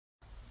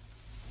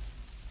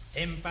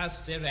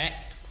Tempus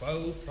erect,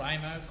 quo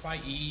prima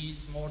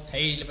quaes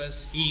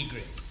mortalibus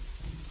egris.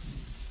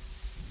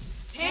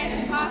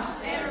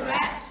 Tempus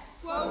erat,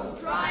 quo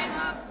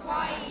prima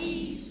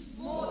quaes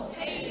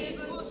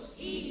mortalibus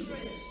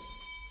egris.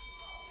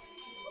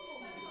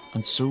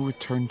 And so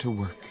returned to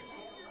work.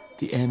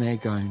 The MA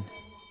gown,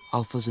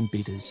 alphas and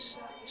betas,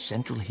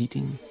 central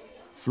heating,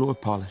 floor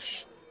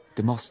polish,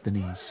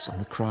 Demosthenes on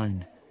the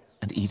crown,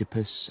 and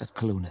Oedipus at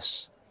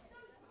Colonus.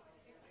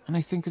 And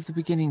I think of the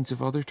beginnings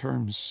of other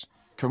terms,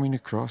 coming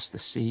across the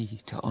sea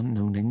to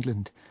unknown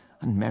England,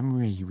 and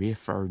memory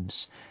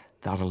reaffirms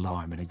that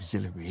alarm and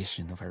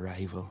exhilaration of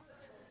arrival.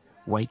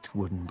 White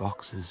wooden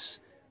boxes,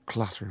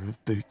 clatter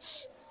of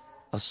boots,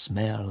 a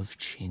smell of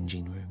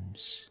changing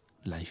rooms,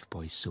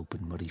 lifebuoy soap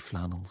and muddy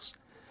flannels,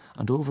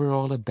 and over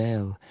all a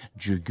bell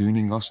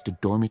dragooning us to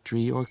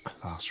dormitory or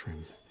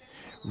classroom,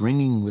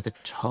 ringing with a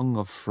tongue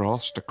of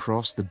frost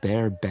across the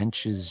bare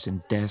benches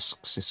and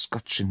desks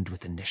escutcheoned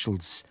with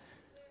initials.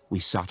 We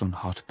sat on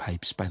hot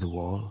pipes by the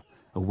wall,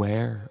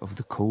 aware of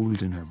the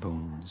cold in our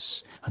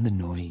bones, and the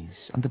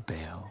noise and the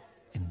bell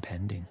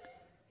impending.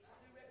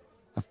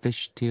 A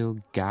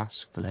fishtail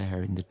gas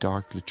flare in the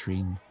dark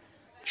latrine,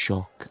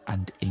 chalk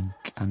and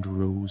ink and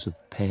rows of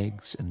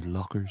pegs and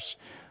lockers.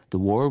 The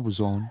war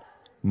was on,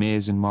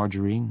 maize and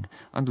margarine,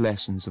 and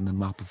lessons on the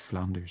map of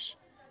Flanders.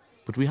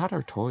 But we had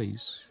our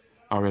toys,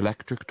 our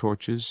electric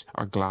torches,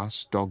 our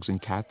glass dogs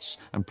and cats,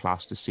 and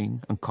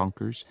plasticine and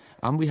conkers,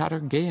 and we had our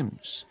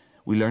games.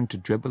 We learned to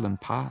dribble and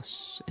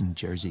pass in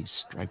jerseys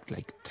striped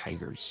like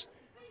tigers.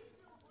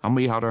 And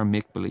we had our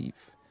make-believe.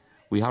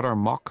 We had our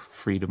mock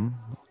freedom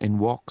in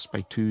walks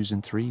by 2s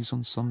and 3s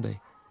on Sunday.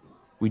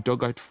 We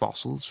dug out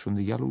fossils from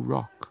the yellow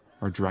rock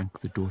or drank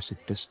the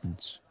Dorset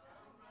distance.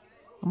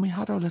 And we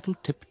had our little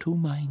tiptoe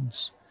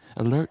minds,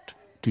 alert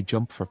to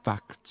jump for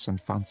facts and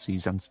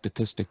fancies and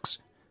statistics,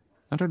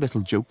 and our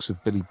little jokes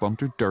of Billy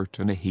Bunter dirt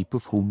and a heap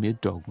of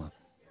homemade dogma.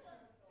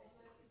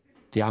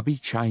 The abbey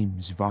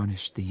chimes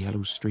varnished the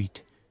yellow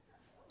street.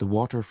 The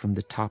water from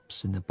the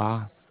taps in the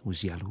bath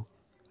was yellow.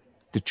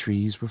 The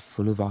trees were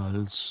full of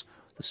owls.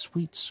 The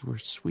sweets were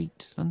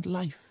sweet, and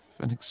life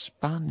an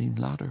expanding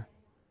ladder.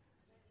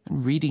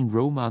 And reading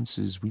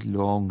romances we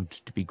longed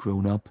to be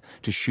grown up,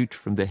 to shoot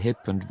from the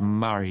hip and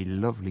marry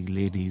lovely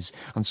ladies,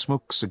 and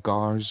smoke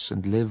cigars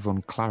and live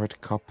on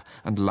claret cup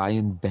and lie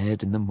in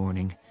bed in the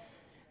morning,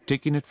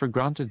 taking it for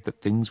granted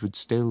that things would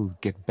still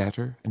get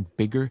better and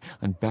bigger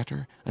and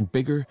better and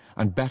bigger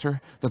and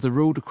better, that the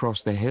road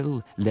across the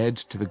hill led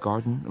to the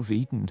Garden of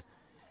Eden.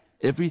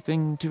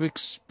 Everything to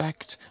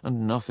expect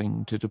and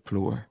nothing to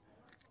deplore.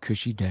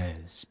 Cushy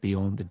days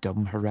beyond the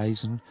dumb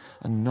horizon,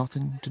 and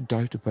nothing to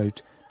doubt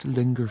about, to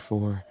linger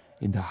for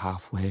in the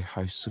halfway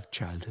house of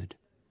childhood.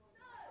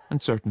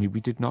 And certainly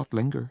we did not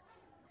linger.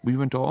 We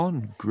went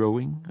on,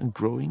 growing and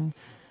growing,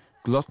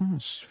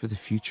 gluttons for the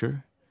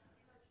future.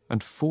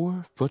 And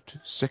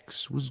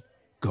 4'6" was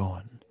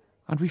gone,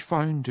 and we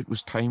found it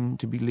was time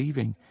to be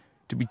leaving,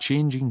 to be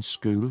changing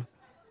school.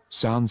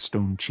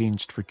 Sandstone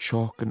changed for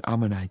chalk and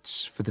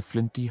ammonites, for the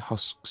flinty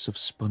husks of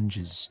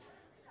sponges.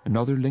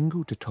 Another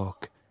lingo to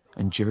talk,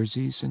 and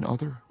jerseys in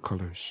other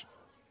colours.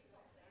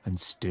 And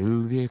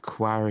still the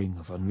acquiring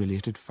of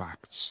unrelated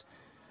facts,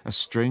 a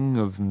string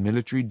of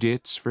military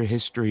dates for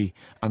history,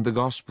 and the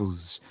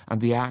Gospels,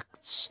 and the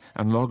Acts,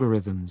 and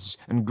logarithms,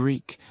 and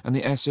Greek, and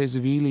the essays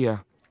of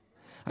Elia.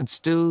 And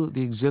still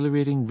the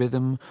exhilarating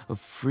rhythm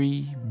of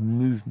free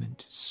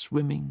movement,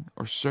 swimming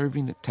or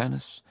serving at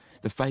tennis,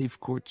 the 5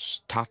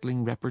 courts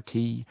tattling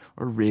repartee,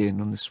 or rain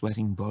on the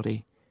sweating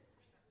body.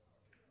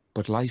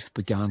 But life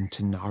began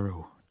to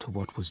narrow to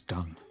what was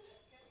done.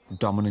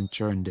 Dominant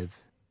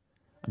gerundive,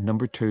 and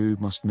number 2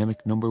 must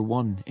mimic number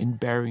 1 in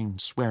bearing,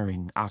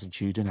 swearing,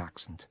 attitude and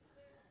accent.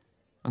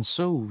 And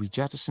so we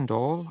jettisoned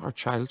all our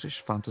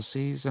childish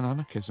fantasies and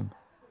anarchism.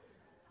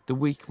 The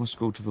weak must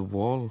go to the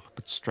wall,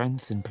 but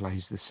strength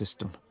implies the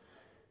system.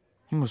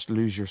 You must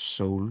lose your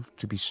soul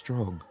to be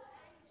strong.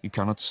 You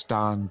cannot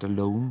stand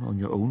alone on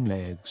your own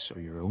legs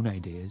or your own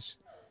ideas.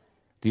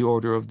 The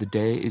order of the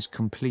day is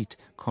complete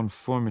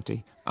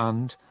conformity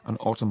and an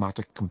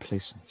automatic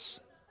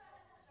complacence.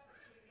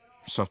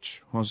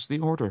 Such was the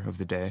order of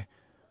the day.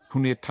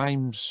 Only at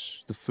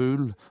times the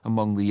fool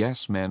among the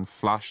yes-men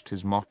flashed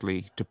his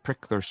motley to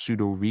prick their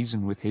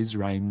pseudo-reason with his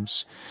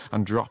rhymes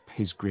and drop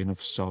his grain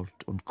of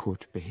salt on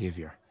court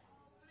behaviour.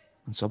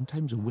 And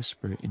sometimes a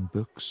whisper in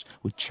books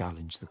would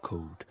challenge the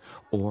code,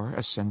 or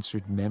a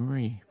censored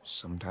memory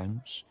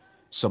sometimes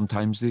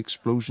the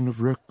explosion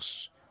of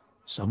rooks,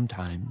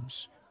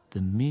 sometimes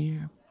the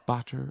mere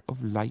batter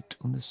of light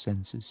on the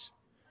senses.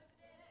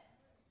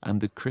 And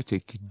the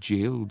critic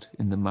jailed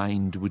in the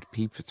mind would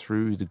peep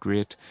through the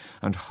grate,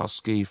 and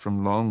husky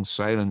from long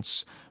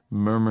silence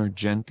murmur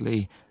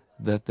gently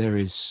that there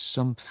is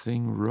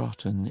something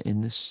rotten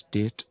in the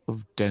state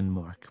of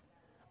Denmark.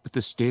 But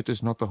the state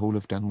is not the whole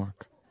of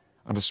Denmark,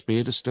 and a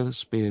spade is still a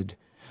spade,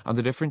 and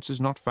the difference is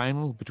not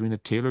final between a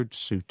tailored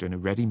suit and a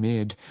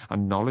ready-made,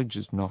 and knowledge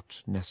is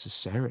not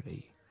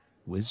necessarily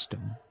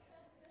wisdom.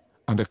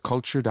 and a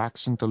cultured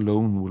accent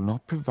alone will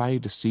not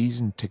provide a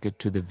season ticket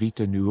to the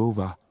Vita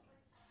Nuova.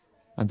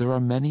 And there are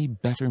many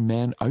better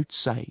men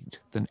outside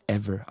than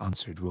ever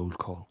answered roll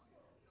call.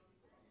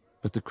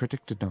 But the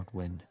critic did not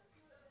win,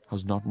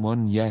 has not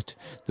won yet,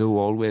 though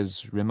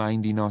always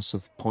reminding us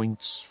of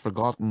points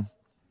forgotten.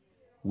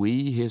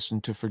 We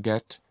hasten to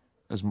forget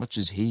as much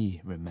as he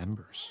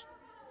remembers.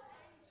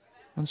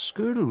 And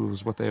school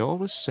was what they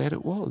always said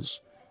it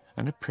was,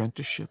 an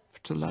apprenticeship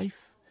to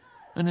life,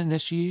 an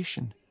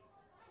initiation,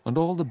 and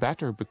all the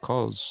better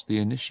because the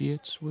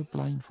initiates were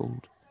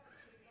blindfold.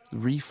 The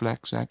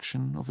reflex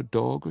action of a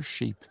dog or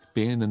sheep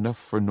being enough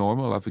for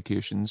normal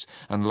avocations,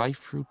 and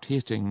life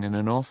rotating in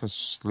an office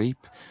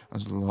sleep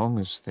as long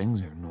as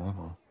things are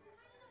normal,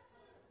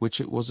 which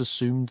it was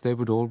assumed they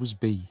would always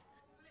be.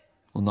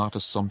 On that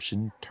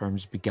assumption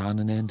terms began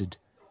and ended,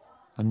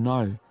 and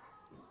now,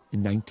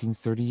 in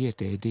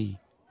 1938 AD,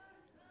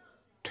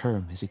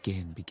 term is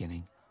again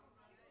beginning.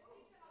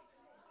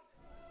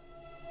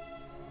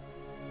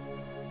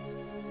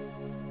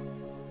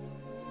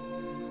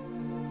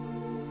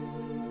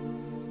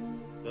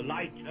 The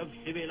light of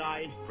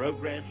civilized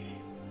progress,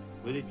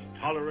 with its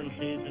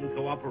tolerances and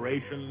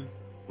cooperation,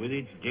 with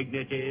its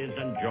dignities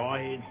and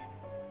joys,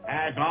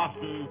 has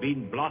often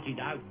been blotted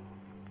out.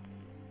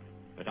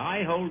 But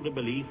I hold the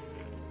belief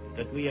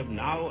that we have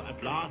now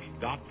at last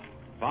got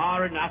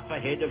far enough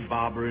ahead of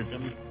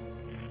barbarism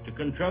to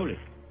control it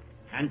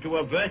and to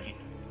avert it,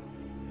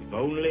 if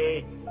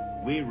only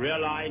we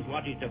realize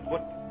what is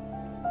afoot.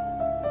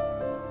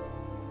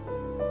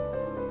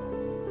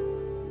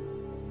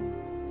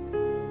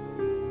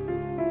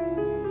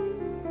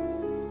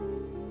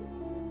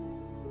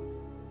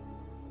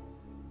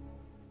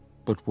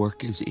 But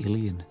work is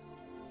alien.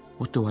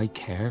 What do I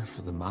care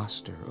for the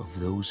master of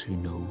those who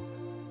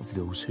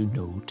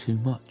know too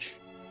much?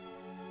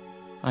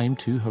 I am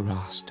too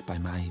harassed by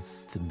my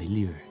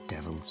familiar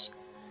devils,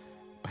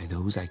 by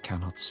those I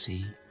cannot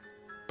see,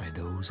 by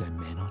those I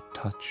may not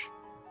touch,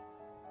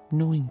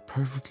 knowing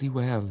perfectly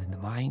well in the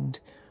mind,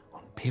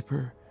 on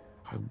paper,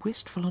 how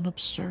wasteful and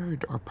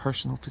absurd are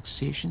personal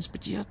fixations,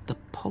 but yet the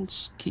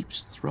pulse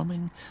keeps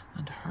thrumming,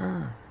 and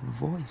her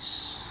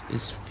voice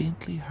is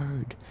faintly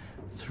heard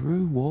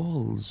through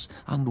walls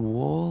and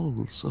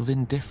walls of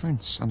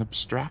indifference and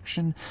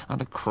abstraction,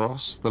 and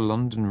across the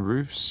London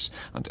roofs,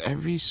 and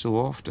every so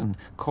often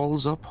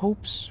calls up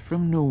hopes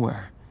from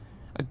nowhere,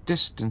 a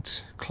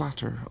distant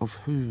clatter of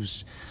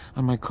hooves,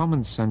 and my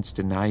common sense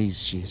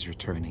denies she is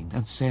returning,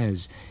 and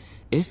says,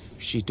 if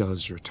she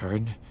does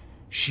return,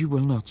 she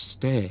will not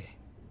stay.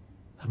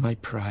 And my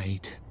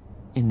pride,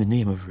 in the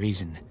name of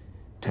reason,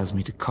 tells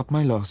me to cut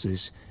my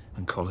losses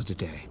and call it a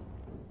day,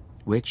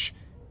 which,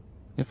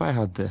 if I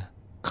had the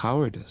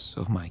cowardice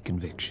of my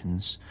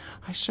convictions,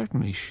 I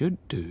certainly should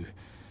do,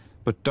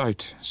 but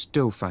doubt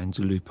still finds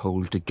a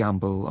loophole to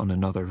gamble on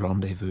another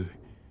rendezvous.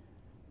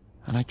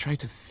 And I try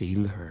to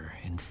feel her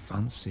in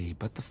fancy,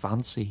 but the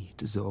fancy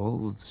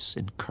dissolves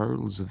in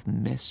curls of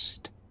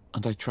mist,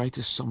 and I try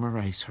to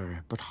summarize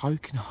her, but how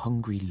can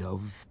hungry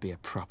love be a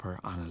proper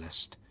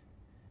analyst?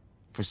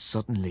 For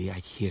suddenly I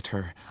hate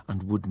her,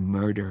 and would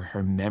murder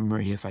her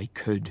memory if I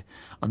could,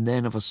 and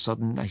then of a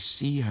sudden I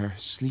see her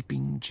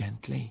sleeping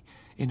gently,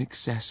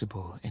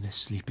 inaccessible in a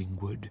sleeping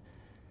wood,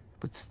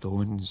 but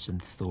thorns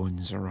and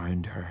thorns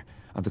around her,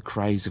 and the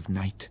cries of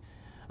night,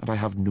 and I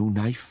have no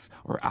knife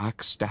or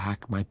axe to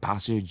hack my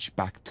passage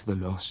back to the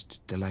lost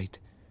delight.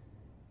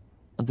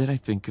 And then I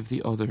think of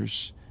the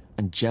others,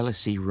 and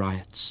jealousy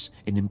riots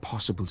in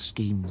impossible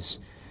schemes,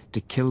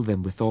 to kill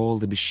them with all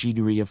the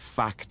machinery of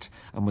fact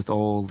and with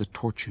all the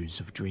tortures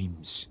of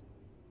dreams.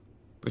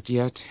 But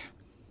yet,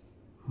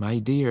 my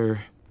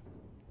dear,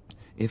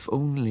 if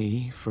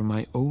only for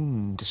my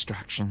own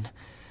distraction,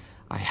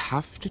 I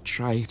have to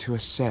try to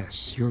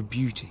assess your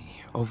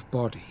beauty of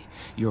body,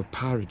 your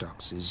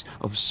paradoxes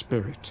of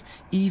spirit,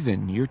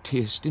 even your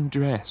taste in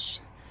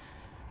dress,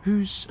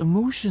 whose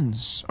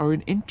emotions are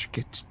an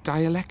intricate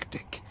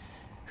dialectic,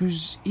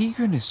 whose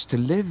eagerness to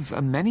live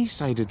a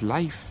many-sided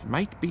life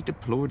might be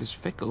deplored as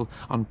fickle,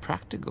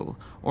 unpractical,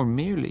 or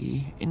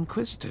merely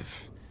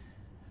inquisitive.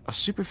 A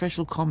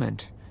superficial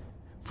comment,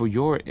 for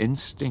your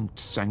instinct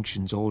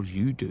sanctions all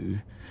you do,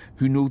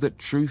 who know that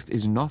truth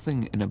is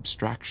nothing in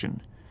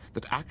abstraction,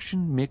 that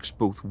action makes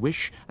both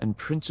wish and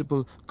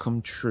principle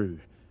come true,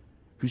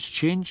 whose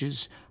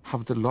changes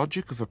have the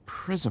logic of a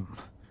prism,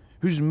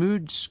 whose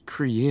moods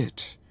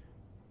create,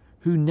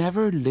 who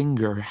never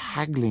linger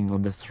haggling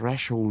on the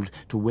threshold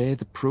to weigh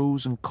the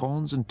pros and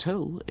cons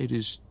until it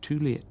is too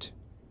late.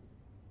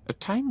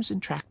 At times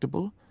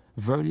intractable,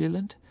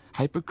 virulent,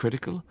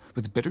 hypercritical,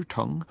 with bitter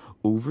tongue,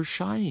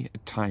 over-shy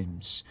at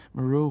times,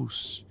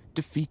 morose,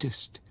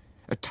 defeatist,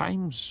 at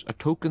times a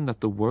token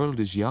that the world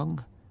is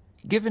young,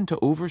 given to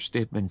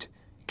overstatement,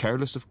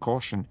 careless of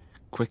caution,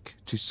 quick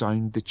to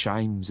sound the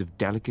chimes of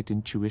delicate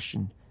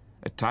intuition,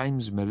 at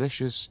times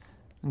malicious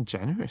and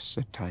generous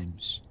at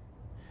times,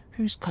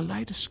 whose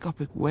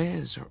kaleidoscopic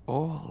ways are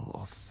all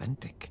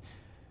authentic,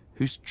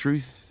 whose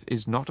truth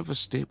is not of a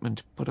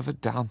statement but of a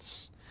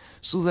dance,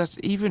 so that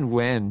even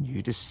when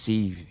you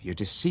deceive, your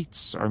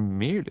deceits are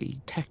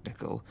merely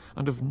technical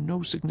and of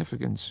no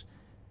significance.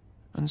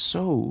 And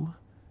so,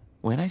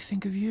 when I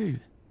think of you,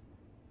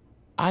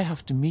 I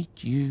have to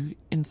meet you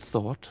in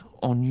thought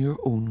on your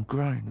own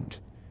ground.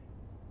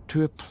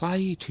 To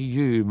apply to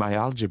you my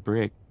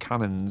algebraic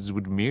canons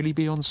would merely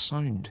be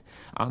unsound,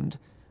 and,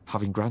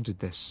 having granted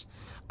this,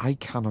 I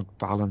cannot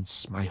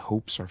balance my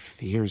hopes or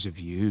fears of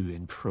you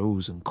in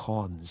pros and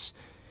cons.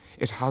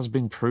 It has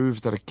been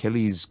proved that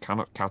Achilles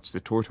cannot catch the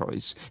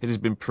tortoise. It has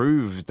been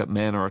proved that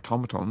men are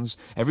automatons.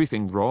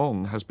 Everything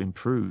wrong has been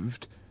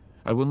proved.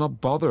 I will not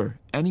bother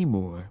any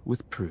more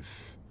with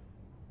proof.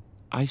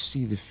 I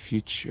see the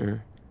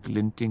future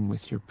glinting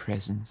with your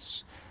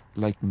presence,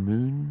 like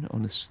moon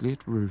on a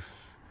slate roof,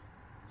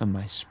 and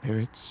my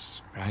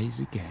spirits rise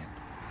again.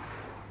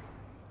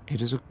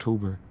 It is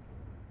October,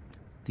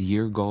 the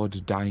year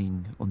god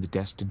dying on the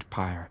destined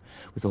pyre,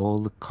 with all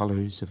the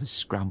colours of a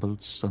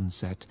scrambled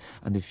sunset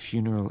and the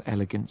funeral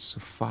elegance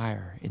of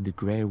fire in the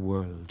grey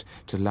world,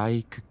 to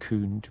lie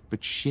cocooned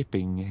but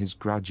shaping his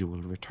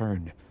gradual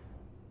return.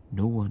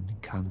 No one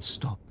can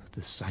stop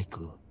the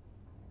cycle.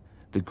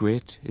 The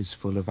grate is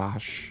full of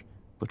ash,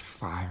 but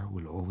fire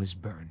will always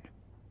burn.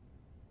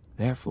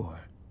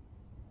 Therefore,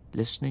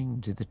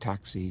 listening to the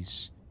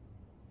taxis,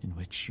 in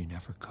which you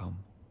never come,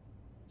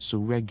 so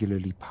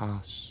regularly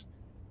pass,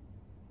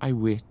 I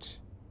wait,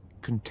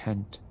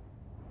 content,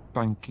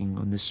 banking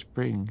on the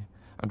spring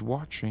and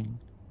watching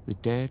the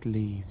dead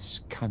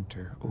leaves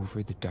canter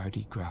over the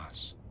dowdy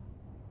grass.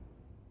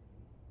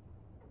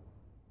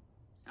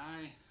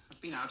 I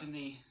have been out in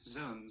the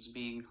zones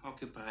being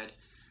occupied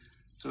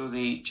through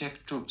the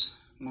Czech troops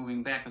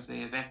moving back as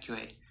they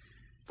evacuate.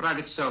 Prague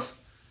itself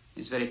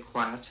is very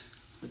quiet.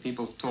 The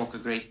people talk a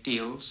great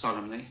deal,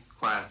 solemnly,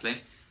 quietly,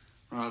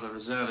 rather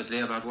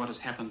reservedly about what has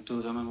happened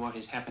to them and what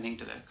is happening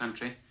to their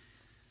country.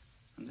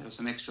 And there are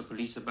some extra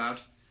police about.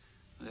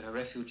 There are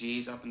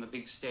refugees up in the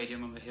big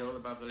stadium on the hill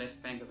above the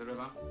left bank of the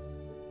river.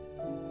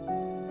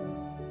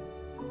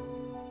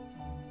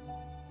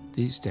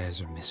 These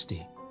days are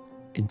misty,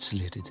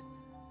 insulated,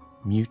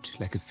 mute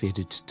like a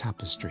faded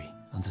tapestry,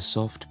 and the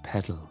soft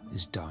pedal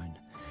is down,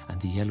 and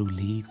the yellow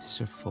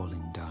leaves are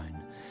falling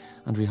down,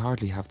 and we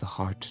hardly have the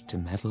heart to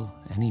meddle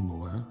any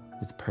more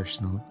with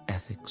personal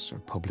ethics or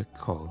public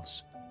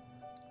calls.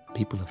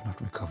 People have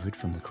not recovered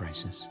from the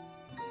crisis.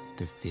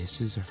 Their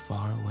faces are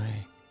far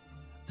away.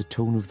 The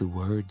tone of the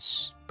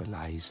words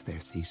belies their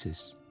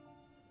thesis.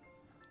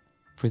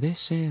 For they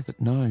say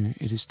that now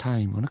it is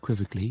time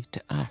unequivocally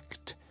to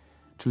act,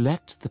 to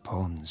let the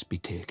pawns be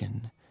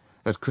taken,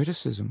 that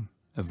criticism,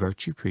 a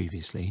virtue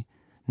previously,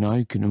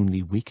 now can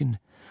only weaken,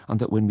 and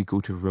that when we go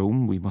to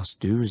Rome we must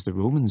do as the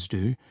Romans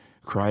do,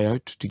 cry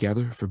out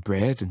together for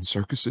bread and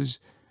circuses,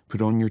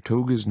 put on your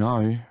togas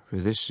now, for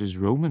this is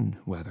Roman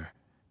weather.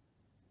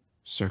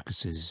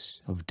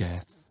 Circuses of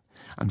death,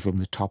 and from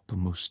the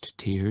topmost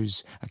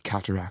tiers a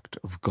cataract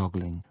of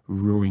goggling,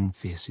 roaring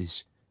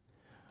faces.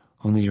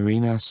 On the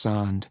arena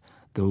sand,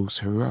 those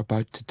who are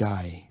about to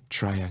die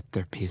try out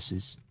their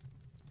paces.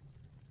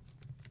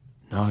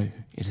 Now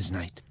it is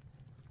night.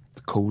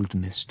 A cold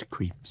mist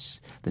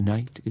creeps. The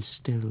night is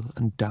still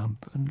and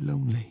damp and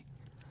lonely.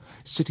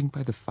 Sitting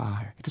by the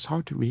fire, it is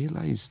hard to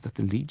realize that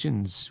the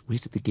legions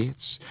wait at the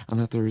gates, and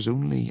that there is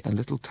only a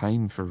little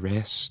time for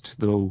rest,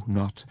 though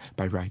not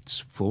by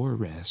rights for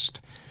rest.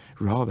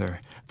 Rather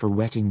for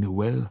wetting the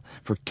will,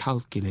 for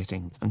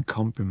calculating and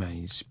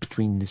compromise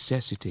between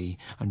necessity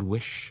and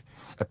wish,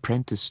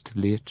 apprenticed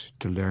late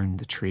to learn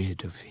the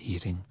trade of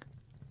hating.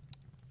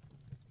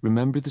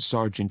 Remember the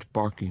sergeant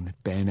barking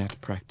at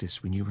bayonet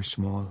practice when you were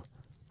small.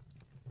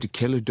 To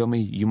kill a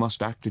dummy, you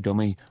must act a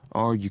dummy,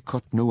 or you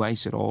cut no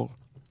ice at all.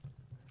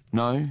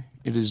 Now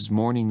it is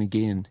morning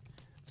again,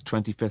 the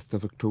 25th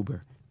of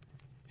October.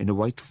 In a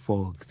white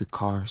fog the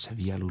cars have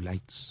yellow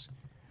lights.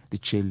 The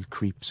chill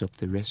creeps up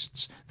the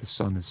wrists, the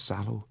sun is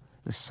sallow,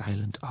 the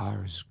silent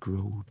hours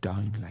grow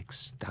down like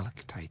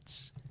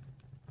stalactites.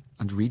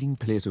 And reading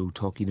Plato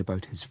talking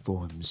about his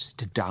forms,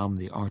 to damn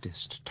the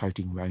artist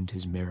touting round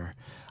his mirror,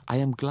 I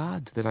am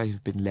glad that I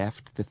have been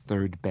left the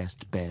third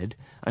best bed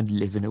and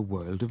live in a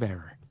world of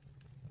error.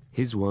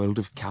 His world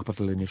of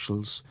capital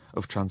initials,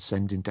 of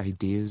transcendent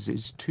ideas,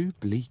 is too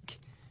bleak.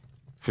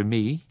 For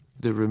me,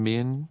 there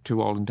remain,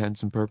 to all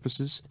intents and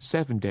purposes,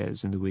 7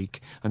 days in the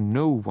week, and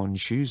no one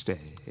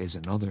Tuesday is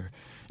another,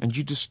 and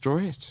you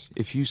destroy it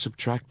if you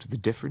subtract the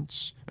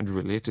difference and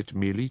relate it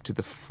merely to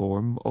the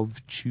form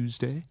of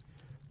Tuesday.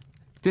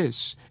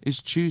 This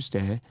is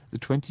Tuesday, the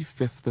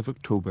 25th of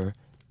October,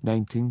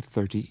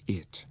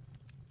 1938.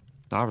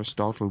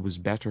 Aristotle was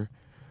better,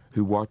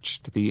 who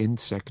watched the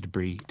insect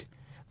breed,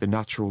 the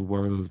natural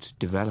world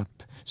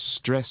develop,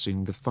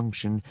 stressing the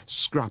function,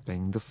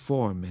 scrapping the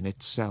form in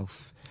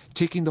itself,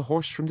 taking the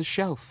horse from the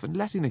shelf and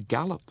letting it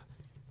gallop.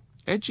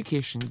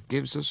 Education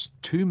gives us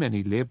too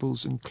many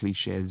labels and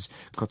cliches,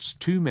 cuts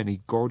too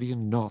many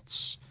Gordian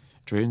knots,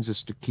 trains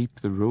us to keep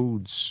the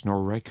roads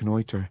nor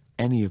reconnoitre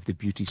any of the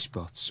beauty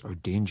spots or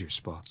danger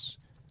spots.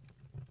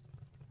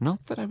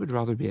 Not that I would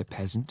rather be a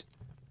peasant.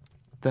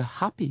 the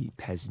happy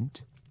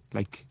peasant,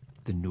 like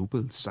the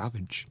noble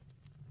savage,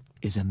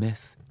 is a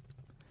myth.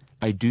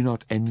 I do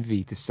not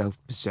envy the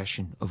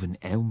self-possession of an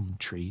elm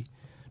tree,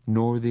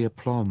 nor the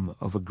aplomb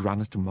of a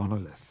granite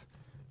monolith.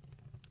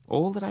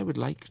 All that I would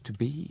like to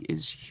be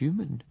is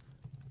human,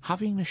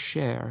 having a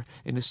share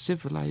in a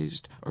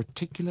civilized,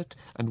 articulate,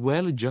 and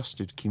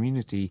well-adjusted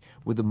community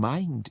where the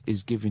mind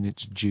is given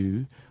its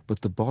due,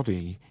 but the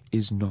body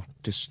is not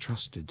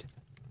distrusted.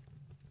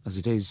 As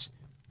it is,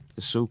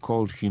 the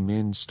so-called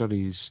humane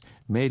studies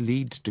may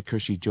lead to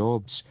cushy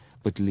jobs,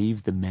 but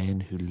leave the men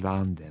who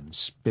land them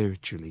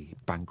spiritually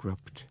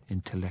bankrupt,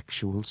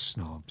 intellectual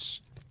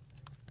snobs.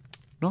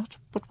 Not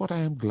but what I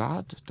am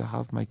glad to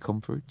have my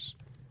comforts.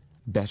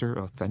 Better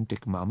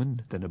authentic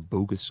mammon than a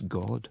bogus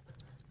god.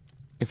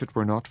 If it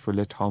were not for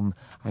Lit Hum,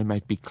 I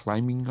might be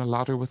climbing a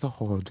ladder with a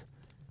hod.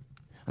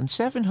 And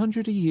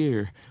 700 a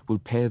year will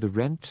pay the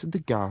rent, the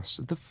gas,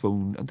 the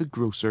phone, and the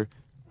grocer.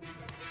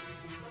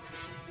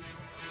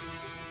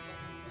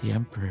 The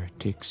Emperor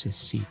takes his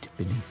seat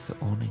beneath the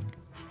awning.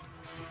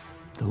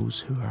 Those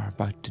who are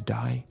about to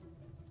die.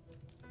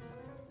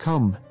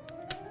 Come,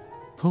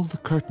 pull the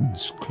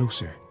curtains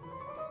closer.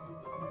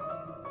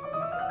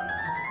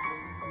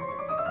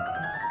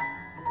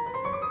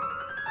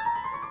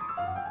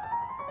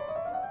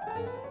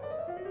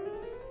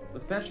 The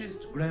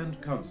Fascist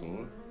Grand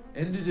Council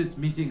ended its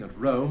meeting at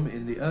Rome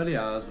in the early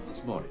hours of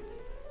this morning.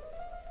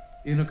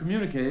 In a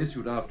communique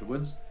issued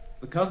afterwards,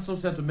 the Council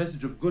sent a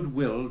message of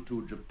goodwill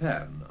to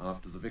Japan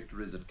after the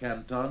victories at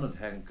Canton and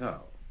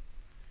Hankow.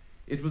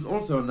 It was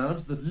also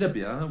announced that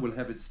Libya will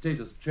have its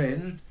status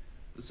changed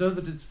so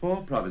that its 4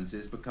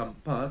 provinces become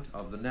part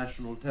of the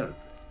national territory.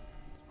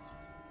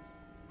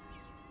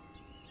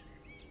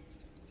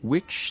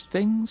 Which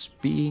things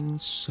being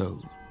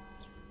so,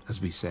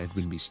 as we said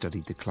when we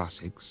studied the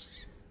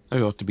classics, I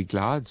ought to be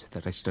glad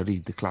that I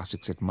studied the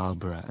classics at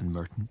Marlborough and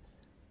Merton,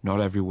 not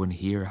everyone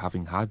here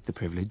having had the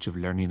privilege of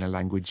learning a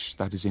language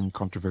that is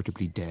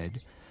incontrovertibly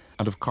dead,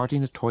 and of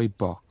carting a toy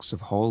box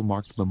of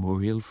hall-marked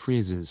memorial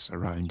phrases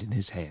around in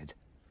his head.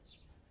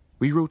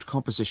 We wrote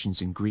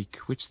compositions in Greek,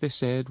 which they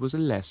said was a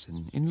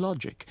lesson in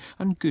logic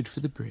and good for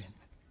the brain.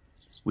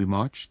 We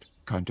marched,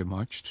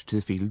 countermarched to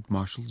the field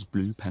marshal's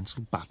blue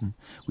pencil baton,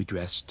 we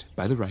dressed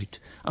by the right,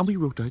 and we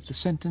wrote out the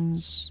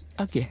sentence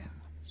again.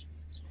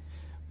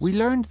 We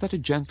learned that a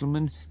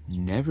gentleman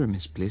never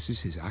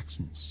misplaces his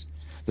accents,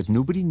 that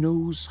nobody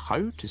knows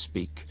how to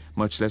speak,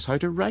 much less how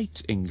to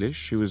write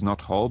English, who is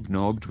not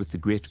hobnobbed with the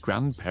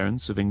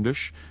great-grandparents of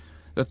English,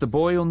 that the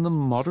boy on the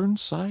modern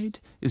side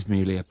is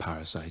merely a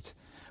parasite,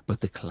 but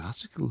the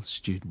classical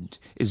student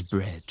is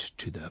bred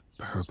to the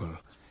purple.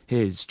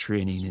 His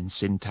training in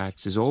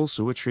syntax is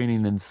also a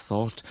training in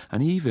thought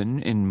and even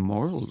in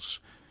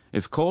morals.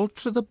 If called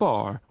to the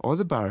bar or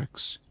the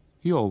barracks,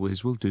 he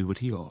always will do what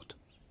he ought.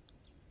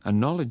 And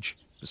knowledge,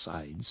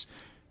 besides,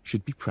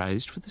 should be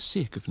prized for the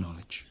sake of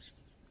knowledge.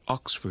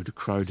 Oxford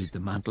crowded the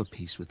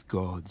mantelpiece with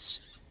gods.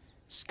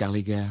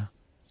 Scaliger,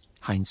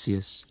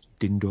 Heinsius,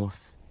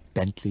 Dindorf,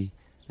 Bentley,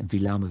 and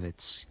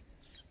Wilamowitz,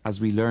 as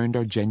we learned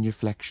our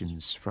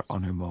genuflections for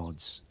honour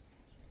mods.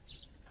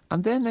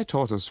 And then they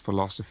taught us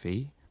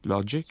philosophy,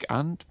 logic,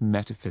 and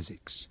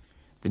metaphysics,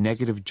 the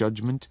negative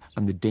judgment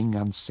and the ding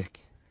and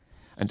sick.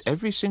 And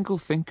every single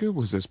thinker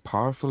was as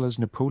powerful as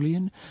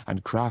Napoleon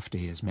and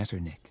crafty as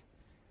Metternich.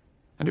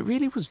 And it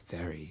really was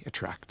very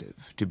attractive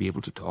to be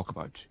able to talk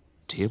about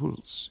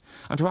tables,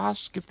 and to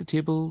ask if the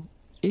table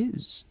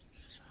is,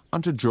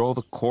 and to draw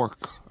the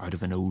cork out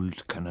of an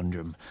old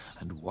conundrum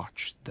and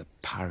watch the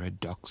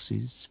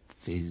paradoxes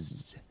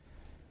fizz.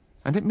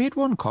 And it made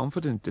one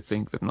confident to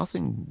think that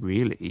nothing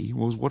really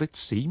was what it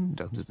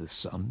seemed under the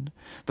sun,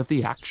 that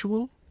the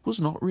actual was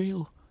not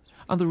real,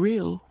 and the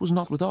real was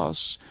not with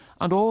us,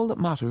 and all that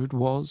mattered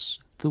was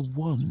the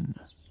one.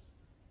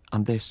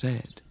 And they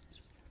said,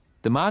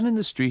 "The man in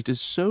the street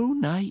is so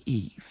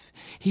naive,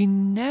 he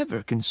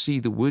never can see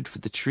the wood for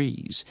the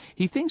trees.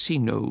 He thinks he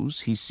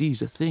knows he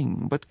sees a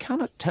thing, but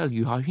cannot tell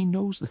you how he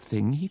knows the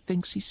thing he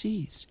thinks he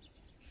sees."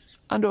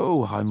 And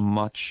oh, how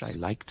much I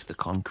liked the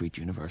concrete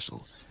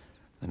universal.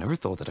 I never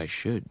thought that I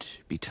should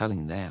be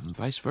telling them,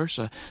 vice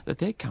versa, that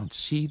they can't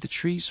see the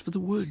trees for the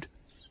wood.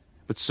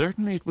 But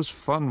certainly it was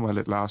fun while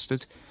it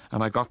lasted,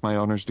 and I got my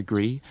honours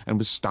degree and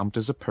was stamped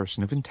as a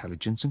person of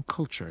intelligence and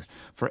culture.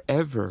 For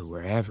ever,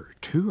 wherever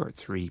 2 or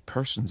 3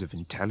 persons of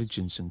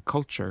intelligence and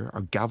culture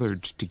are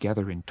gathered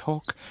together in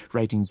talk,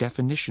 writing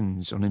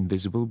definitions on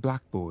invisible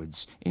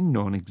blackboards in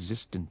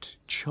non-existent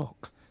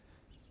chalk.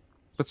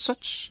 But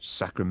such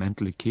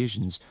sacramental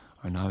occasions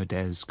are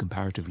nowadays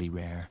comparatively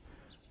rare.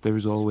 There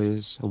is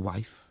always a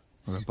wife,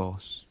 or a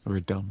boss, or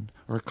a dun,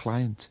 or a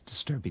client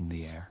disturbing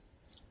the air.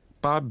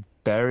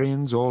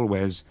 Barbarians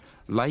always,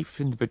 life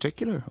in the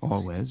particular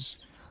always,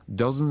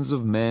 dozens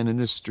of men in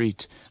the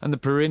street, and the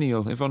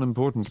perennial, if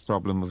unimportant,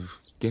 problem of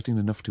getting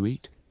enough to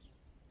eat.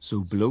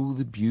 So blow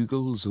the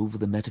bugles over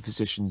the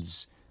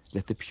metaphysicians,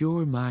 let the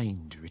pure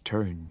mind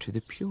return to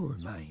the pure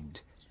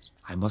mind.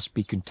 I must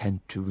be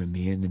content to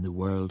remain in the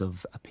world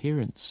of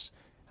appearance,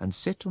 and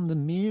sit on the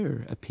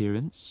mere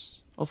appearance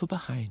of a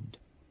behind.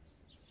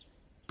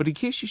 But in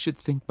case you should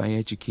think my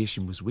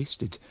education was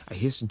wasted, I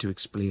hasten to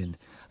explain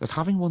that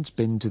having once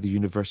been to the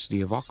University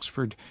of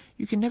Oxford,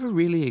 you can never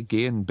really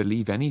again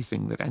believe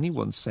anything that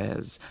anyone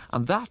says,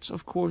 and that,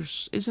 of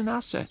course, is an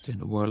asset in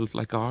a world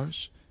like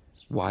ours.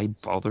 Why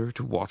bother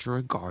to water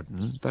a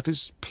garden that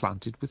is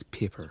planted with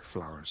paper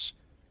flowers?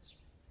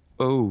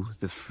 Oh,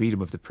 the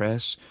freedom of the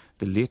press,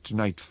 the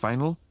late-night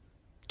final,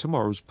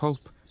 tomorrow's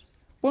pulp.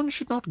 One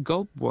should not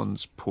gulp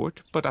one's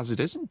port, but as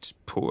it isn't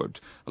poured,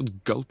 I'll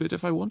gulp it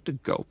if I want to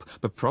gulp,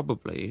 but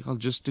probably I'll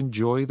just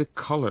enjoy the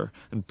colour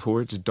and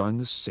pour it down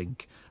the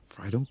sink,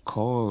 for I don't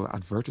call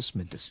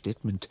advertisement a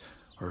statement,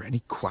 or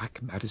any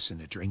quack medicine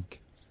a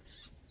drink.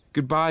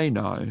 Goodbye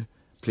now,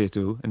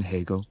 Plato and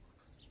Hegel.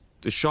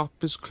 The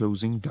shop is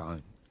closing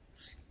down.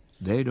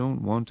 They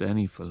don't want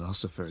any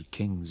philosopher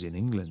kings in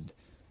England.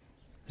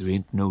 There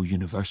ain't no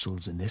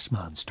universals in this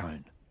man's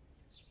town.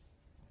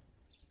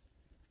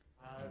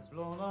 I've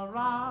blown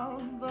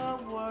around the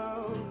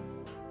world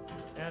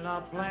in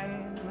a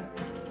plane.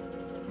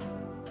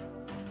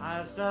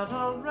 I've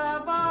settled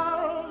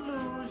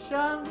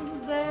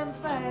revolutions in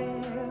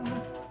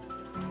Spain.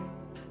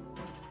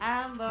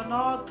 And the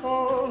North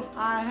Pole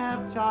I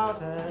have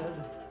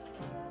charted.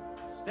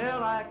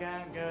 Still I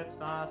can get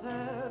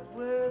started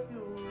with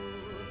you.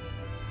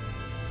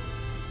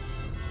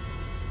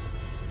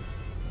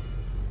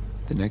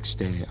 The next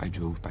day I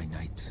drove by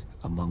night,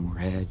 among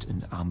red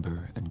and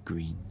amber and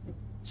green,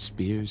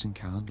 spears and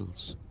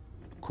candles,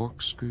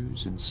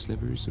 corkscrews and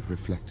slivers of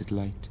reflected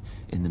light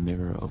in the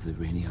mirror of the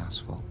rainy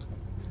asphalt,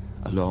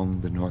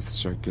 along the North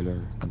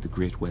Circular and the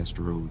Great West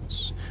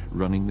roads,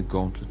 running the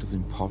gauntlet of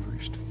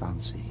impoverished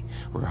fancy,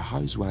 where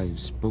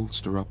housewives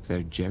bolster up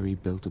their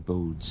jerry-built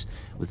abodes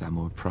with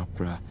amour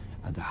propre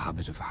and the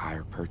habit of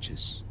hire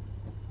purchase.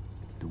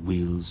 The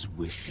wheels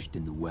whished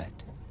in the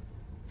wet,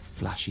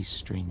 flashy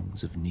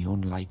strings of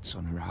neon lights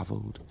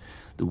unravelled,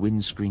 the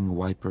windscreen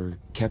wiper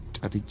kept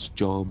at its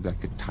job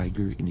like a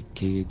tiger in a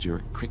cage or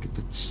a cricket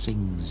that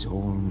sings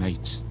all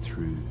night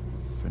through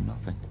for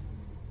nothing.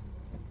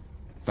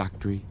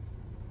 Factory,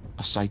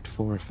 a site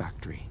for a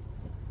factory,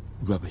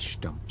 rubbish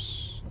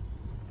dumps,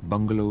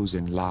 bungalows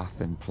in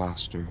lath and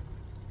plaster,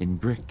 in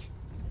brick,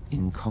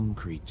 in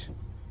concrete,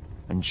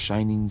 and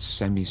shining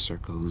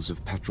semicircles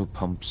of petrol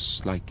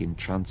pumps like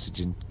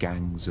intransigent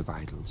gangs of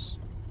idols.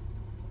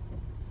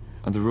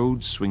 And the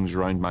road swings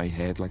round my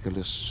head like a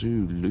lasso,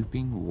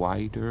 looping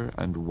wider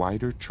and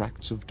wider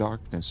tracts of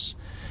darkness,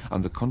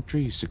 and the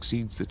country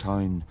succeeds the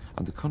town,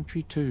 and the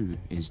country too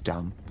is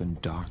damp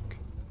and dark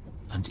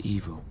and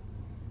evil.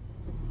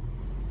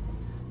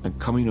 And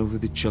coming over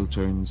the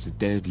chilterns, the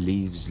dead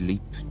leaves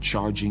leap,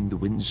 charging the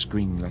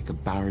windscreen like a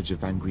barrage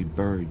of angry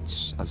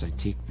birds, as I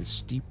take the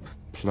steep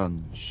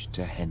plunge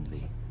to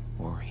Henley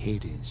or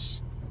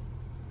Hades.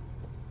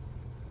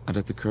 And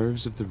at the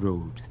curves of the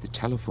road, the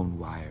telephone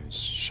wires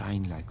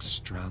shine like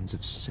strands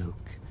of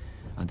silk,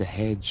 and the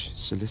hedge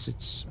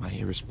solicits my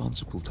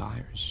irresponsible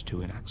tires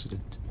to an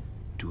accident,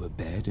 to a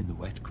bed in the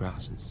wet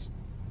grasses.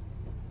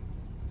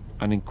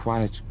 And in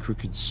quiet,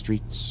 crooked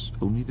streets,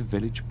 only the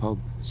village pub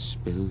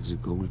spills a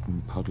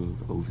golden puddle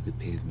over the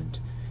pavement,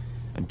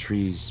 and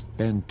trees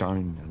bend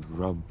down and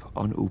rub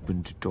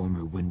unopened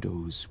dormer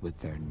windows with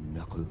their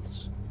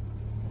knuckles.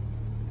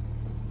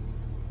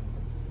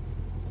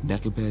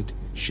 Nettlebed,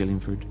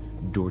 Shillingford,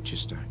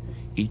 Dorchester,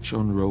 each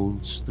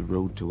unrolls the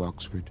road to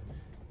Oxford.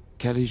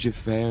 Kelly's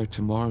affair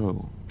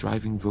tomorrow,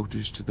 driving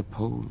voters to the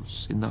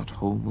polls in that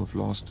home of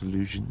lost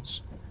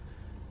illusions.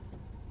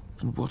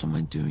 And what am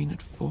I doing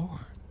it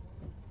for?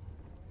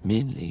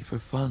 Mainly for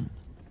fun,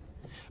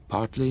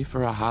 partly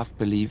for a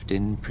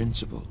half-believed-in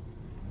principle,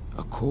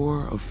 a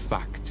core of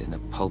fact in a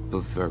pulp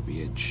of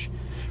verbiage,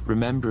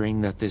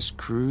 remembering that this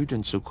crude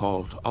and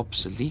so-called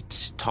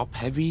obsolete,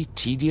 top-heavy,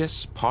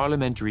 tedious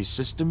parliamentary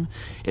system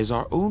is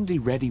our only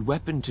ready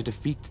weapon to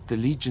defeat the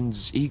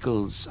Legion's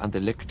eagles and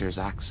the lictors'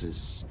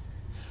 axes,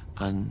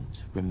 and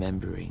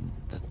remembering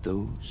that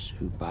those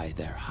who by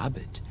their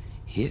habit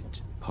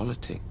hate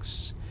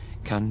politics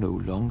can no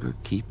longer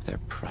keep their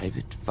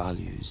private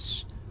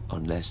values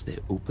unless they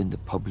open the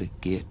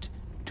public gate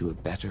to a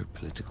better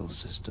political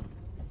system.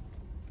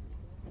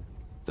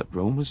 That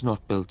Rome was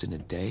not built in a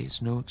day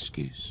is no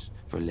excuse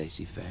for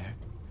laissez-faire,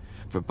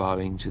 for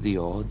bowing to the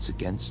odds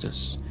against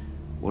us.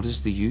 What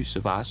is the use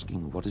of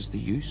asking? What is the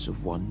use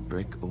of one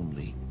brick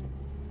only?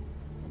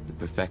 The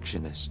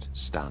perfectionist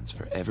stands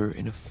forever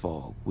in a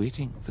fog,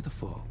 waiting for the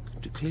fog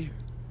to clear.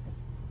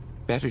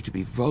 Better to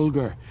be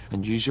vulgar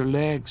and use your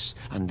legs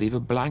and leave a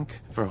blank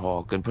for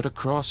Hogg and put a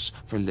cross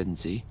for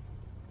Lindsay.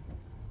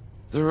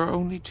 There are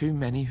only too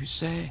many who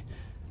say,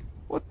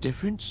 what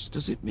difference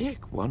does it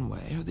make one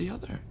way or the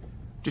other?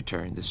 To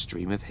turn the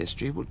stream of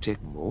history will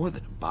take more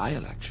than a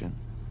by-election.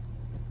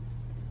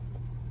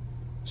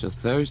 So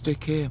Thursday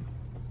came,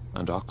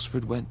 and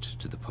Oxford went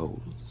to the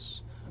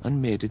polls, and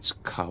made its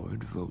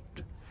coward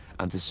vote,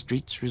 and the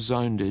streets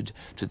resounded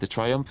to the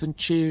triumphant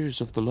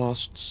cheers of the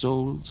lost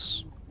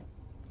souls,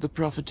 the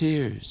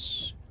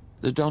profiteers,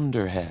 the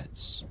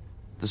dunderheads,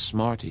 the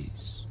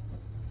smarties.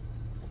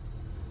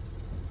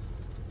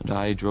 And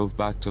I drove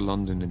back to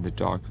London in the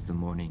dark of the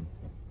morning,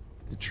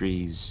 the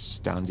trees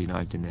standing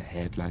out in the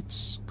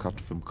headlights cut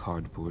from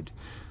cardboard,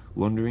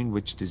 wondering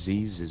which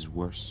disease is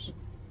worse,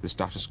 the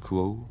status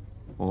quo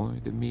or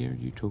the mere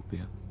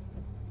utopia.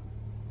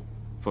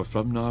 For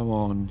from now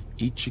on,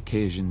 each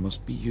occasion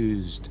must be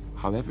used,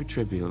 however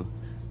trivial,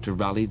 to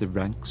rally the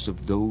ranks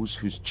of those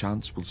whose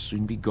chance will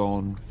soon be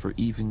gone for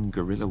even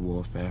guerrilla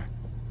warfare.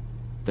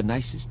 The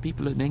nicest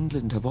people in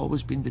England have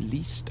always been the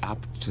least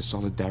apt to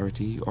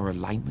solidarity or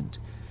alignment,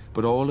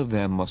 but all of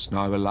them must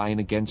now align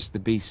against the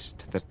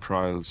beast that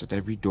prowls at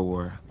every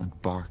door and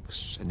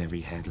barks in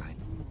every headline.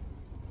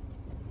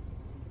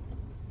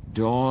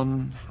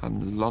 Dawn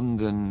and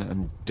London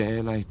and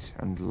daylight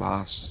and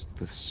last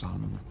the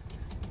sun.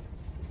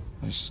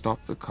 I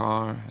stop the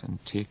car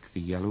and take the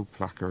yellow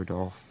placard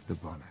off the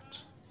bonnet.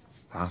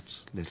 That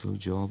little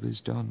job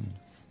is done,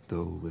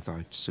 though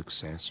without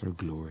success or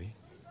glory.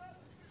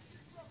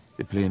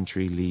 The plane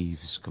tree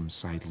leaves come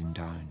sidling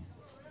down.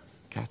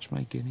 Catch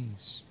my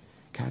guineas,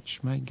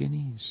 catch my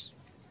guineas.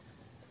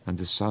 And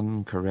the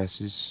sun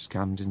caresses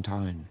Camden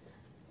Town,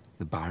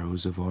 the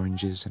barrows of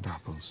oranges and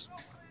apples.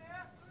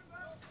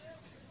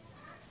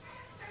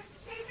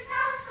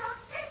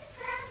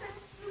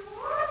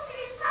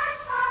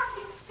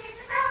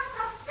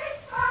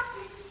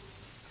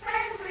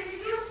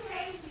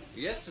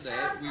 Yesterday,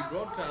 we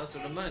broadcast a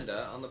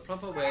reminder on the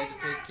proper way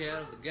to take care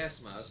of the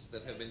gas masks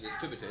that have been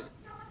distributed,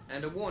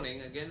 and a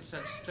warning against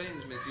such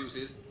strange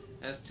misuses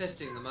as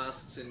testing the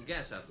masks in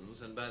gas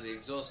ovens and by the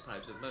exhaust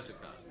pipes of motor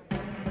cars.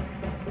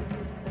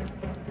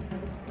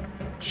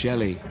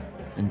 Shelley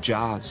and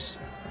jazz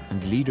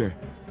and leader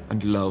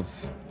and love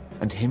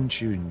and hymn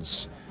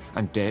tunes,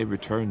 and day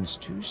returns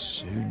too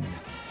soon.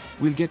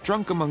 We'll get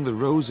drunk among the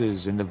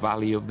roses in the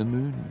valley of the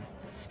moon.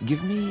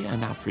 Give me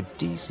an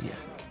aphrodisiac.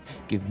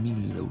 Give me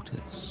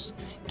lotus,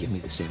 give me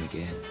the same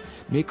again.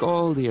 Make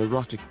all the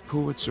erotic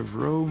poets of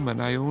Rome and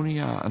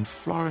Ionia and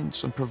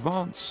Florence and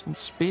Provence and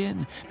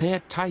Spain pay a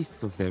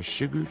tithe of their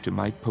sugar to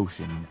my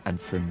potion and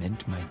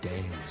ferment my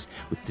days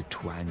with the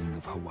twang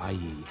of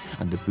Hawaii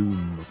and the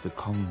boom of the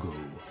Congo.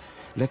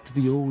 Let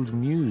the old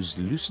muse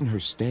loosen her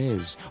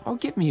stays, or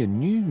give me a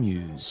new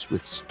muse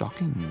with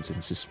stockings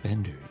and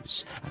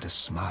suspenders and a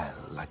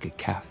smile like a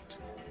cat,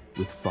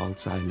 with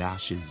false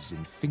eyelashes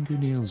and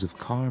fingernails of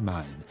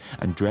carmine,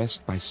 and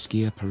dressed by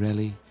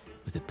Schiaparelli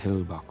with a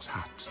pillbox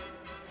hat.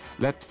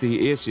 Let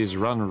the aces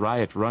run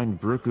riot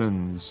round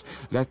Brooklands.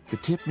 Let the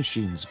tip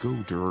machines go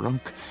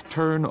drunk.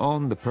 Turn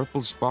on the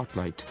purple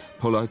spotlight.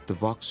 Pull out the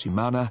Vox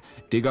Humana.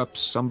 Dig up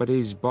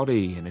somebody's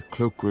body in a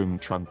cloakroom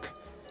trunk.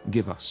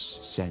 Give us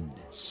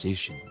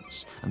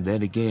sensations, and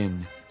then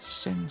again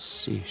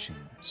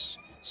sensations.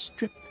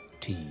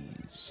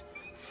 Strip-tease,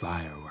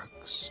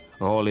 fireworks,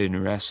 all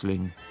in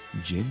wrestling,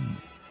 gin.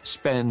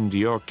 Spend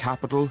your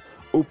capital,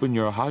 open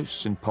your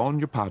house and pawn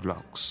your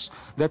padlocks.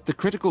 Let the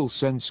critical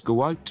sense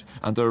go out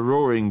and the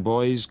roaring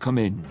boys come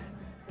in.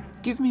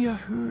 Give me a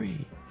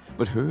hooray,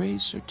 but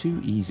hoorays are too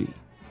easy.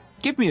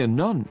 Give me a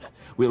nun,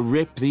 we'll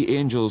rip the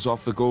angels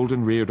off the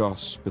golden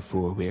reredos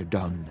before we're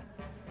done.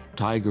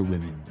 Tiger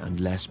women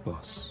and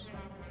Lesbos,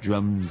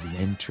 drums and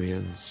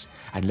entrails,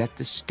 and let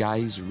the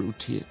skies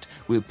rotate.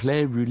 We'll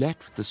play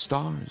roulette with the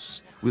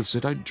stars. We'll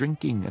sit out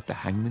drinking at the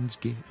hangman's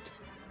gate.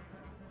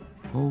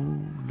 Oh,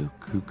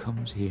 look who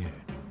comes here.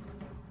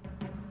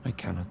 I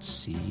cannot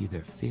see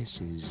their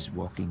faces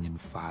walking in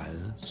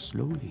file,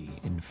 slowly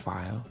in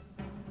file.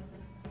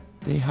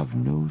 They have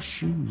no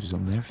shoes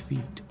on their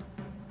feet.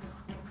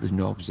 The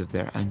knobs of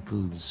their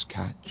ankles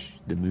catch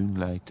the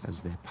moonlight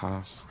as they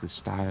pass the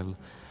stile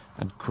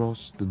and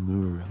cross the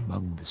moor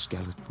among the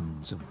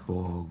skeletons of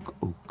bog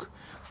oak,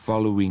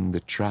 following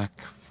the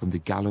track from the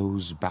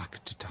gallows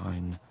back to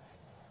town.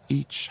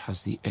 Each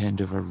has the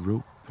end of a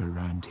rope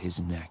around his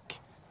neck.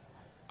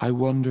 I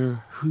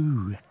wonder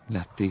who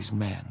let these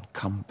men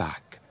come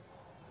back,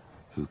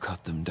 who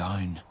cut them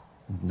down.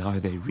 And now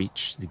they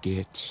reach the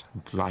gate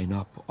and line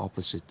up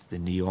opposite the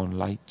neon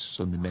lights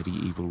on the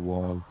medieval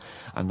wall,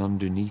 and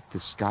underneath the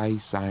sky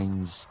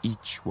signs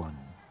each one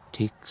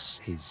takes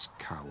his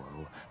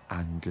cowl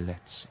and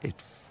lets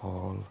it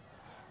fall.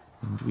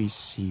 And we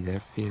see their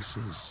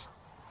faces,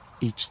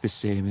 each the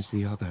same as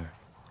the other,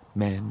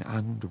 men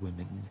and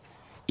women,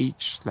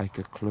 each like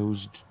a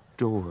closed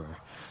door.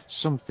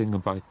 Something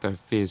about their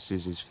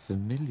faces is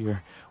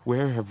familiar.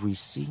 Where have we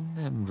seen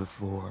them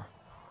before?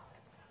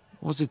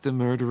 Was it the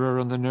murderer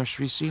on the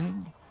nursery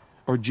ceiling?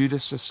 Or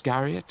Judas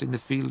Iscariot in the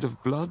field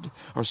of blood?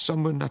 Or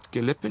someone at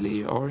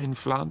Gallipoli or in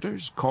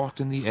Flanders,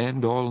 caught in the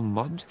end all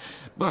mud?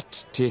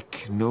 But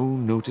take no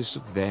notice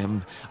of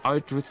them.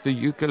 Out with the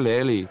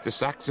ukulele, the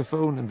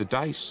saxophone and the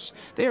dice.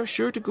 They are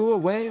sure to go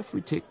away if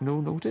we take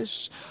no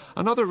notice.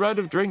 Another round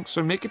of drinks,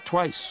 or make it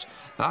twice.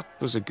 That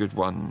was a good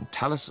one.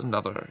 Tell us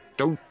another.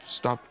 Don't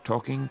stop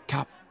talking.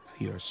 Cap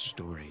your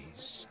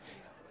stories.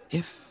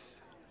 If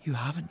you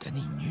haven't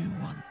any new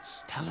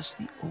ones, tell us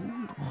the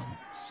old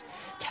ones.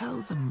 Tell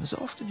tell them as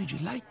often as you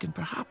like, and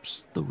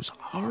perhaps those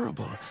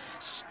horrible,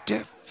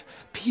 stiff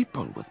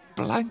people with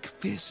blank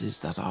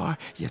faces that are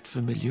yet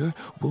familiar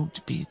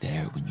won't be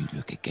there when you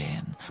look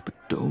again.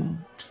 But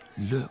don't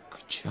look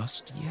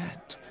just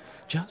yet.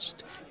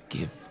 Just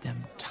give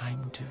them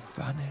time to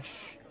vanish.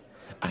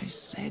 I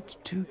said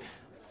to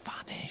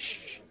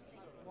vanish.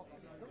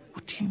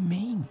 What do you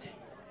mean?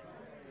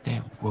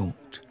 They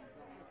won't.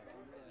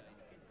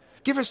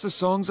 Give us the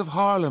songs of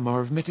Harlem or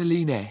of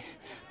Mytilene,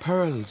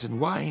 pearls and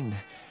wine.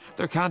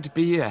 There can't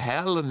be a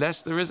hell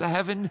unless there is a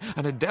heaven,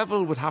 and a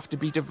devil would have to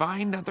be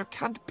divine, and there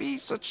can't be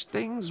such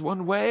things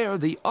one way or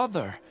the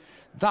other.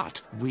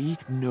 That we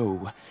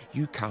know.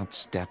 You can't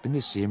step in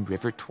the same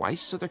river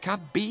twice, so there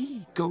can't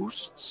be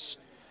ghosts.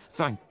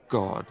 Thank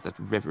God that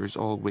rivers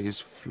always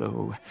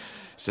flow.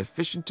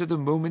 Sufficient to the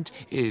moment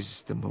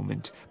is the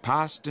moment.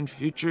 Past and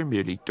future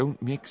merely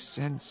don't make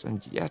sense,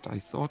 and yet I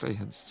thought I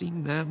had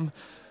seen them.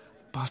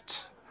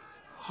 But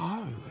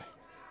how,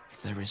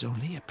 if there is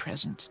only a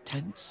present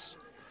tense?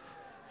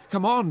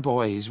 Come on,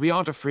 boys, we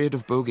aren't afraid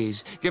of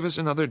bogies. Give us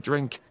another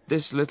drink.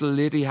 This little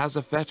lady has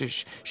a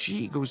fetish.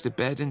 She goes to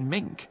bed in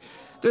mink.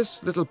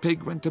 This little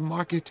pig went to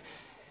market.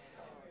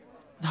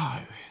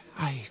 Now,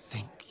 I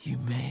think you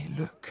may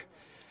look.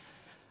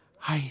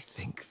 I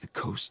think the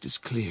coast is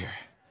clear.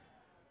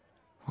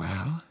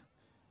 Well,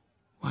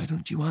 why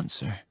don't you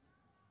answer?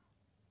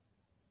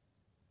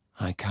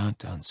 I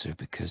can't answer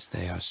because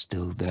they are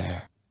still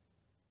there.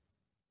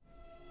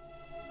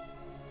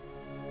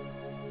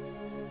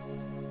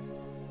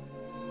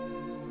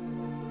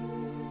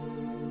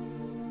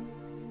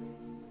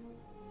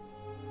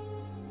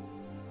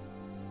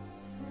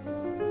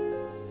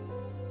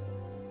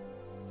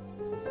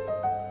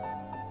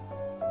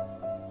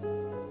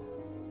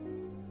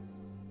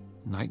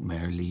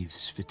 Nightmare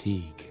leaves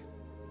fatigue.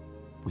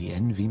 We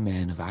envy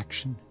men of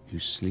action who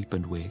sleep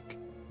and wake,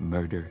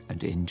 murder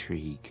and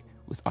intrigue,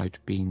 without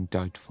being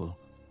doubtful,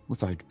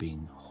 without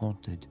being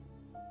haunted.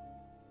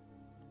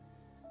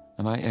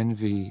 And I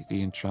envy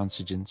the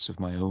intransigence of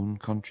my own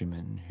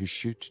countrymen who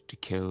shoot to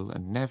kill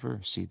and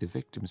never see the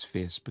victim's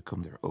face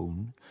become their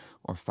own,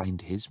 or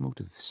find his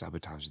motive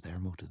sabotage their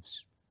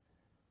motives.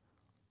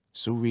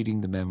 So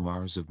reading the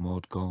memoirs of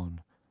Maud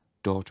Gonne,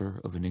 daughter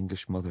of an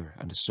English mother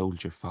and a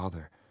soldier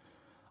father,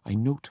 I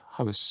note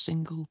how a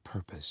single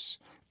purpose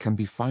can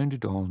be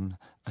founded on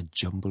a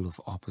jumble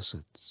of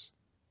opposites.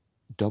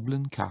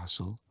 Dublin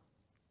Castle,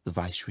 the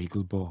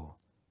viceregal ball.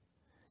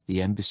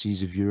 The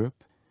embassies of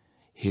Europe,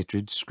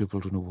 hatred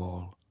scribbled on a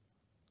wall.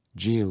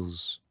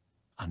 Jails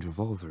and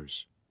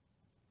revolvers.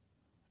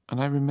 And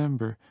I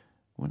remember,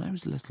 when I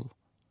was little,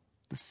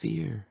 the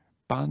fear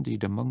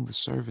bandied among the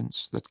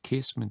servants that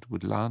Casement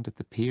would land at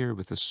the pier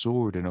with a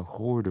sword and a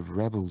horde of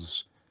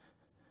rebels,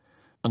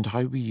 and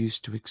how we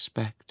used to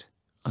expect,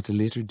 at a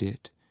later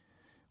date,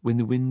 when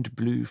the wind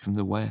blew from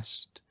the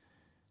west,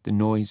 the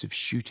noise of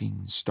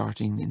shooting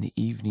starting in the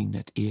evening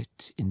at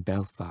 8 in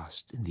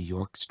Belfast in the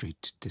York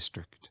Street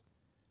district,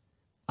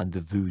 and the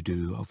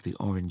voodoo of the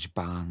orange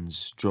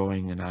bands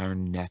drawing an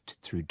iron net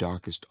through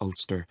darkest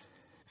Ulster,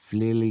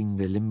 flailing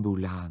the limbo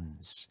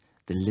lands,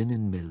 the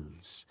linen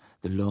mills,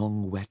 the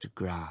long wet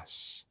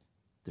grass,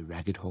 the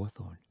ragged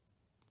hawthorn.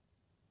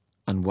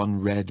 And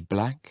one red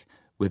black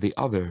with the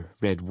other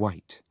red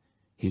white,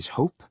 his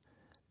hope,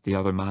 the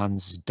other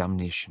man's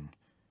damnation.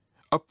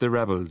 Up the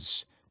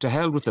rebels, to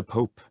hell with the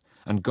Pope,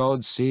 and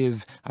God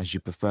save, as you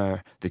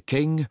prefer, the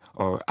King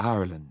or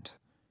Ireland.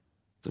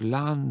 The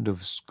land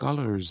of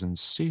scholars and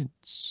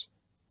saints.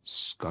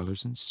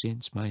 Scholars and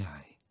saints, my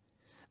eye.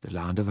 The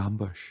land of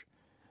ambush,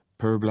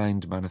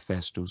 purblind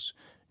manifestos,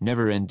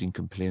 never-ending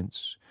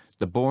complaints,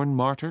 the born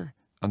martyr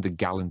and the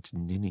gallant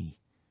ninny,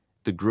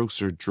 the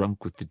grocer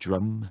drunk with the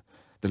drum,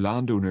 the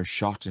landowner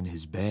shot in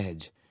his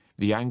bed,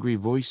 the angry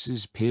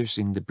voices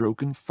piercing the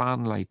broken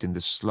fanlight in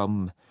the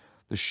slum,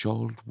 the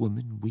shawled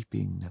woman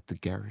weeping at the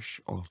garish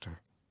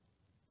altar.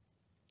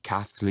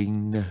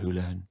 Kathleen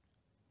Nahulan.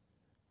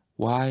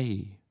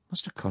 Why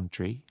must a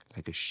country,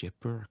 like a ship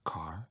or a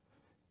car,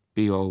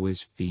 be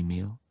always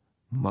female,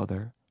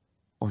 mother,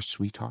 or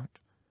sweetheart?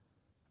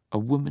 A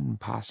woman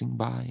passing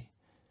by,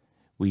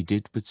 we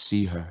did but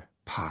see her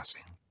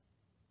passing.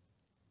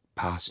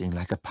 Passing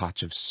like a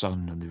patch of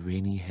sun on the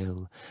rainy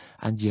hill,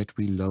 and yet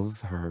we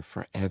love her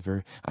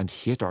forever and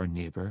hate our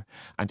neighbour,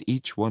 and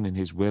each one in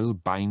his will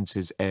binds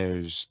his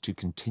heirs to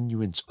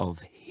continuance of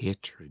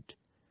hatred.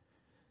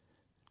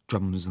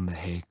 Drums on the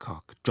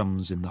haycock,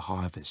 drums in the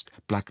harvest,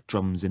 black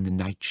drums in the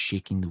night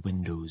shaking the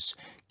windows.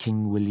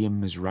 King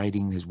William is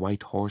riding his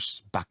white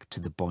horse back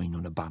to the Boyne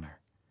on a banner.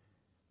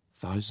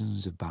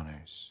 Thousands of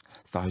banners,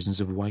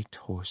 thousands of white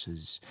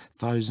horses,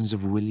 thousands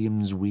of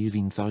Williams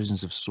waving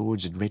thousands of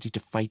swords and ready to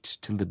fight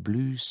till the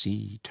blue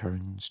sea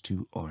turns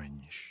to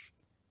orange.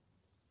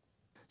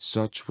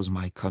 Such was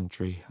my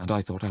country, and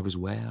I thought I was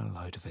well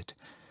out of it,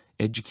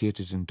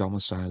 educated and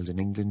domiciled in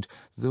England,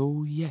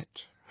 though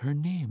yet her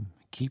name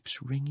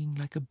keeps ringing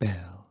like a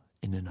bell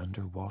in an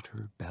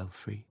underwater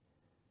belfry.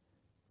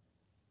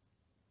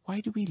 Why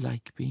do we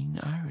like being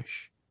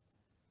Irish?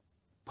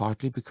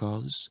 partly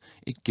because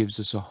it gives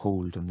us a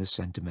hold on the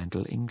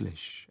sentimental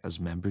English as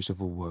members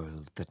of a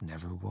world that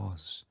never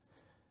was,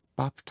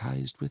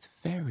 baptized with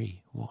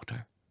fairy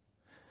water,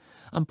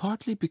 and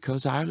partly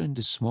because Ireland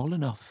is small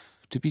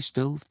enough to be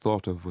still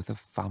thought of with a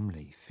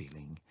family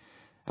feeling,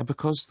 and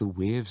because the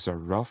waves are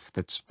rough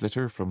that split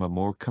her from a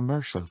more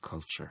commercial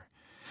culture,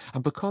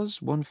 and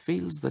because one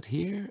feels that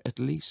here, at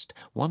least,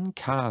 one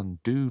can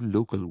do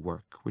local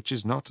work which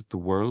is not at the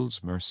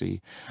world's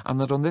mercy, and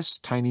that on this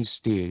tiny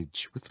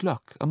stage, with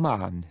luck, a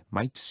man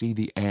might see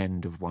the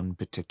end of one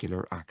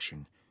particular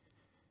action.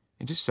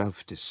 It is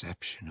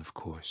self-deception, of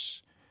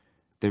course.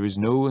 There is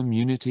no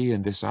immunity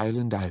in this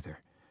island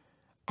either.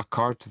 A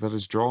cart that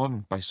is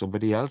drawn by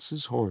somebody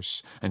else's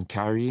horse and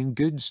carrying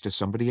goods to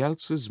somebody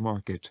else's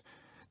market,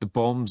 the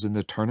bombs in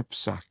the turnip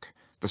sack,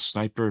 the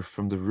sniper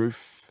from the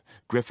roof,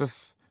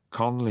 Griffith,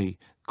 Conley,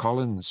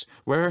 Collins,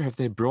 where have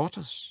they brought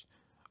us?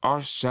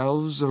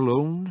 Ourselves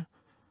alone?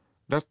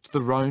 Let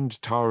the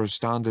round tower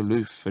stand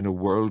aloof in a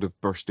world of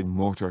bursting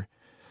mortar.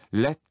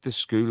 Let the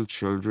school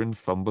children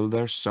fumble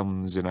their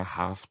sums in a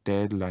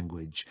half-dead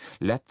language.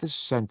 Let the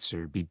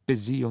censor be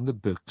busy on the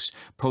books,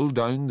 pull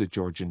down the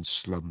Georgian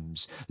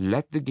slums.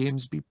 Let the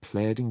games be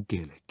played in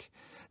Gaelic.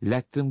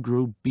 Let them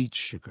grow beet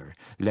sugar.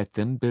 Let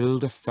them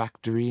build a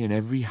factory in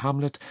every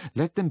hamlet.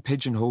 Let them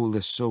pigeonhole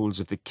the souls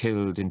of the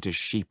killed into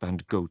sheep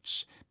and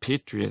goats,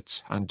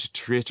 patriots and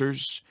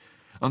traitors.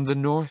 And the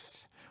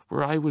North,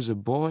 where I was a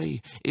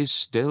boy, is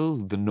still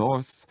the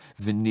North,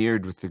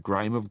 veneered with the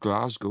grime of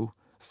Glasgow.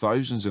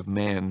 Thousands of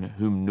men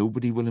whom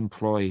nobody will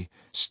employ,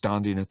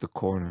 standing at the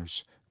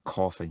corners,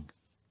 coughing.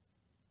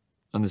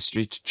 And the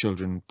street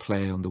children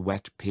play on the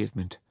wet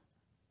pavement,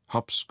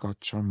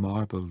 hopscotch or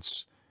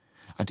marbles,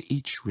 and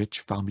each rich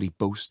family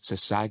boasts a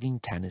sagging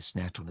tennis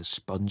net on a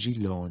spongy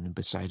lawn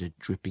beside a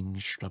dripping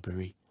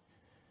shrubbery.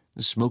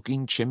 The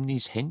smoking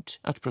chimneys hint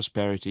at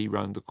prosperity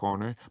round the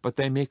corner, but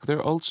they make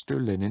their Ulster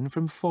linen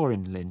from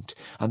foreign lint,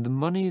 and the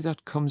money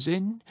that comes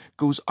in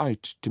goes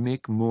out to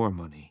make more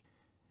money.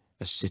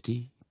 A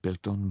city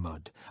built on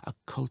mud, a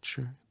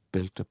culture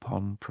built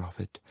upon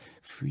profit,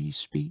 free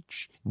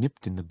speech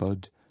nipped in the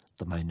bud,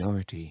 the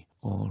minority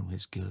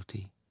always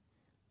guilty.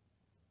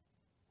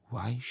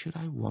 Why should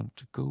I want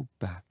to go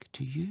back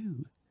to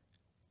you,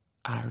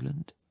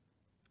 Ireland,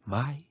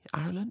 my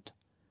Ireland?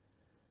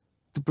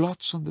 The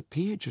blots on the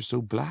page are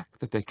so black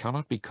that they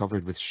cannot be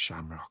covered with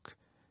shamrock.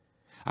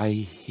 I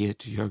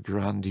hate your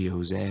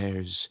grandiose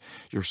airs,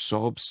 your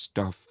sob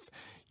stuff,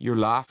 your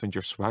laugh and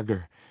your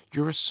swagger,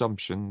 your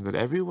assumption that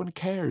everyone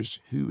cares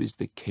who is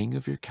the king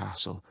of your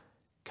castle.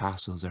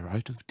 Castles are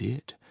out of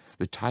date.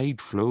 The tide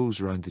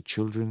flows round the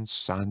children's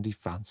sandy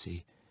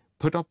fancy.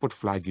 Put up what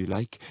flag you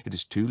like. It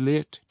is too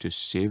late to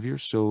save your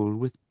soul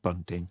with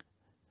bunting.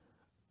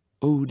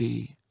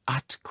 Odi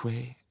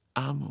atque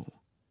amo.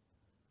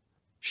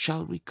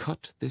 Shall we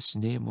cut this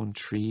name on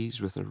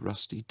trees with a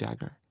rusty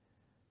dagger?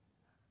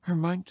 Her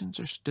mountains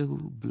are still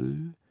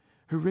blue.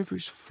 Her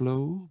rivers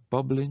flow,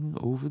 bubbling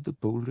over the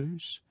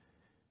boulders.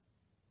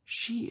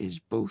 She is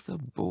both a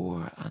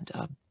bore and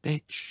a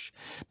bitch.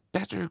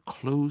 Better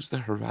close the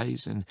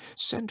horizon.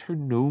 Send her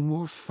no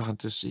more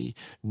fantasy,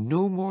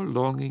 no more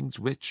longings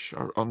which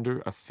are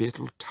under a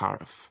fatal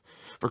tariff.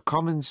 For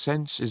common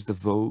sense is the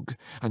vogue,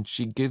 and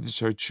she gives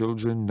her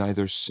children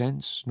neither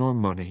sense nor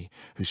money,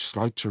 who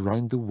slouch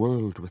around the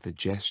world with a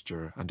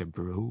gesture and a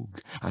brogue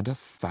and a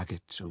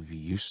faggot of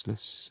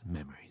useless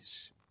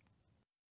memories.